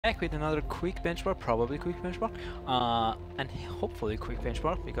Back with another quick benchmark, probably quick benchmark, and hopefully quick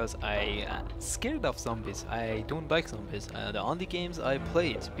benchmark because I scared of zombies. I don't like zombies. The only games I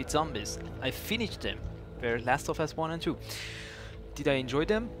played with zombies, I finished them, were Last of Us 1 and 2. Did I enjoy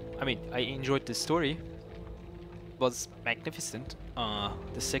them? I mean, I enjoyed the story. Was magnificent.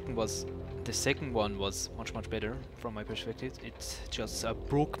 The second one was much better from my perspective. It just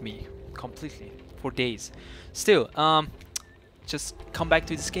broke me completely for days. Still, just come back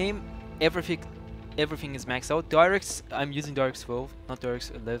to this game. Everything is maxed out. DirectX, I'm using DirectX 12, not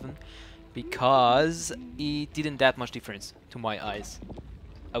DirectX 11, because it didn't that much difference to my eyes.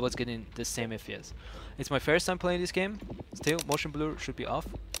 I was getting the same FPS. It's my first time playing this game. Still, motion blur should be off.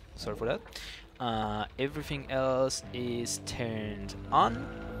 Sorry for that. Everything else is turned on.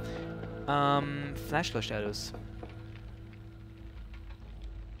 Flash shadows.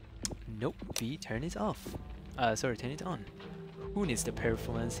 Nope, we turn it off. Sorry, turn it on. Who needs the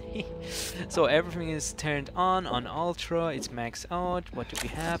performance? So everything is turned on ultra, it's maxed out. What do we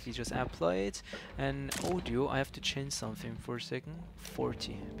have? We just apply it. And audio, I have to change something for a second.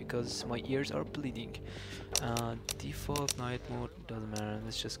 40, because my ears are bleeding. Default night mode, doesn't matter.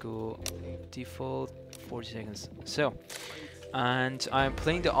 Let's just go default 40 seconds. So, and I'm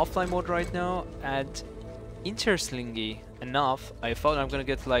playing the offline mode right now, and interestingly enough, I thought I'm gonna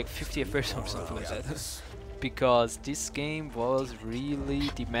get like 50 FPS or something like that. Because this game was really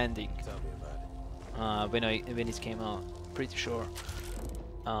demanding when it came out, pretty sure.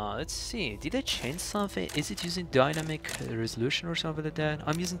 Let's see, did I change something? Is it using dynamic resolution or something like that?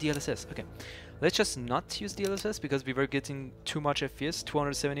 I'm using DLSS. Okay, let's just not use DLSS because we were getting too much FPS,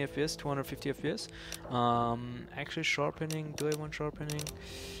 270 FPS, 250 FPS. Actually sharpening, do I want sharpening?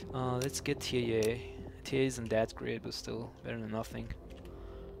 Let's get TAA. TAA isn't that great, but still better than nothing.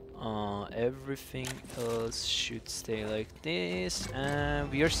 Everything else should stay like this,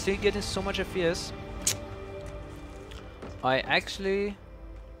 and we are still getting so much FPS. I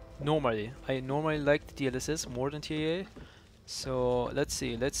normally like the DLSS more than TAA. So let's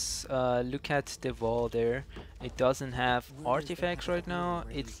see, let's look at the wall there. It doesn't have artifacts right now.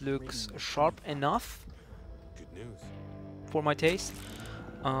 It looks sharp enough for my taste.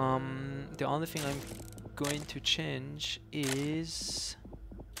 The only thing I'm going to change is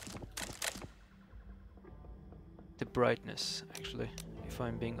the brightness, actually. If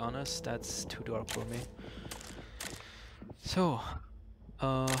I'm being honest, that's too dark for me. So,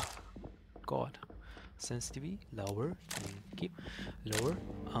 God, sensitivity lower, thank you, lower.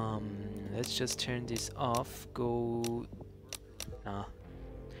 Let's just turn this off. Go. Nah,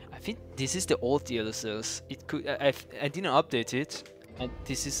 I think this is the old DLSS. It could. I didn't update it, and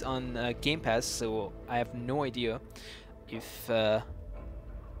this is on Game Pass, so I have no idea if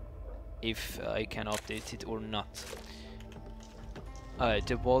I can update it or not. Alright,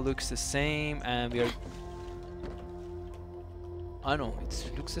 the wall looks the same, and we are... I know,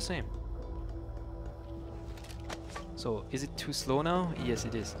 it looks the same. So, is it too slow now? Yes,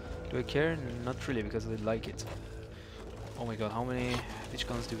 it is. Do I care? Not really, because I like it. Oh my god, which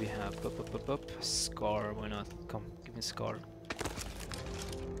guns do we have? Scar, why not? Come, give me Scar.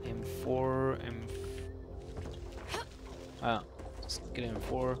 M4, just get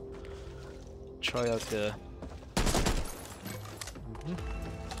M4. Try out the...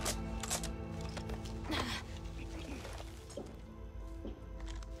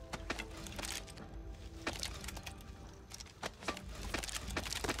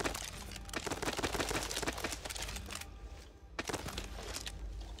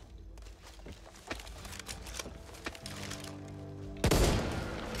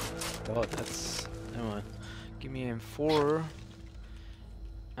 God, that's... Never mind. Give me M4.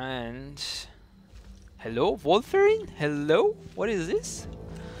 And... Hello, Wolverine? Hello? What is this?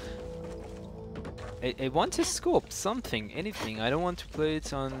 I want a scope, something, anything. I don't want to play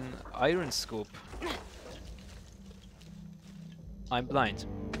it on iron scope. I'm blind.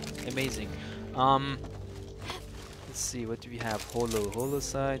 Amazing. Let's see, what do we have? Holo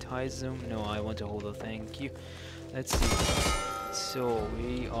side, high zoom. No, I want a holo, thank you. Let's see. So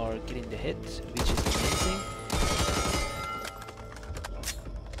we are getting the hit, which is amazing.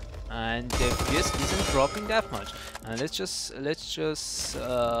 And the FPS isn't dropping that much. And let's just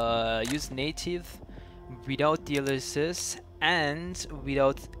use native without DLSS and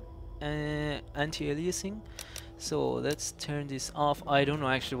without anti-aliasing. So let's turn this off. I don't know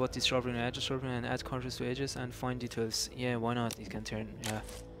actually what this sharpening and edges sharpening and add contrast to edges and find details. Yeah, why not? It can turn. Yeah,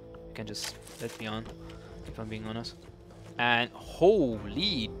 you can just let me on. If I'm being honest. And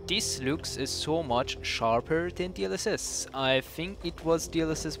holy, this looks so much sharper than DLSS. I think it was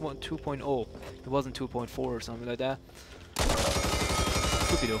DLSS 2.0. It wasn't 2.4 or something like that.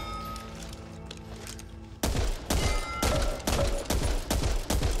 could be though.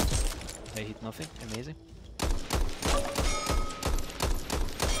 I hit nothing. Amazing.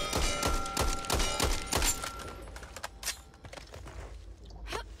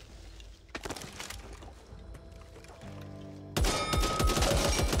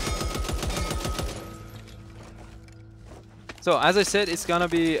 So as I said, it's gonna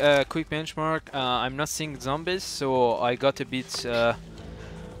be a quick benchmark. I'm not seeing zombies, so I got a bit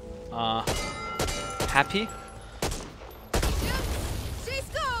happy. She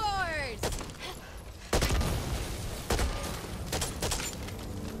scores!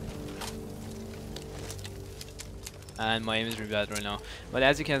 And my aim is really bad right now. But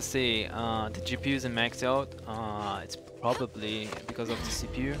as you can see, the GPU isn't maxed out. It's probably because of the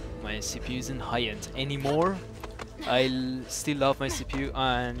CPU. My CPU isn't high-end anymore. I still love my CPU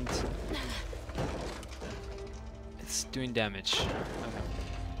and it's doing damage.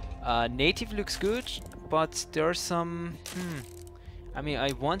 Okay. Native looks good, but there are some. I mean,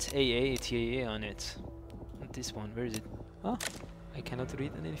 I want AA, TAA on it. Not this one. Where is it? Oh, I cannot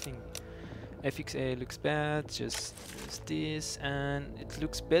read anything. FXA looks bad. Just use this, and it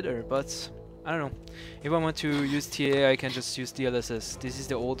looks better, but I don't know. If I want to use TAA, I can just use DLSS. This is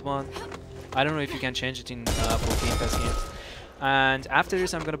the old one. I don't know if you can change it in for Game Pass games. And after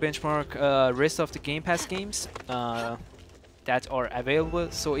this, I'm gonna benchmark rest of the Game Pass games that are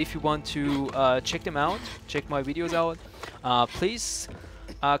available. So if you want to check them out, check my videos out, please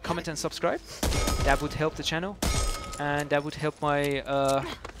comment and subscribe. That would help the channel, and that would help my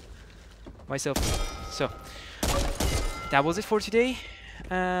myself. So that was it for today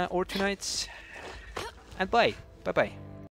or tonight, and bye bye.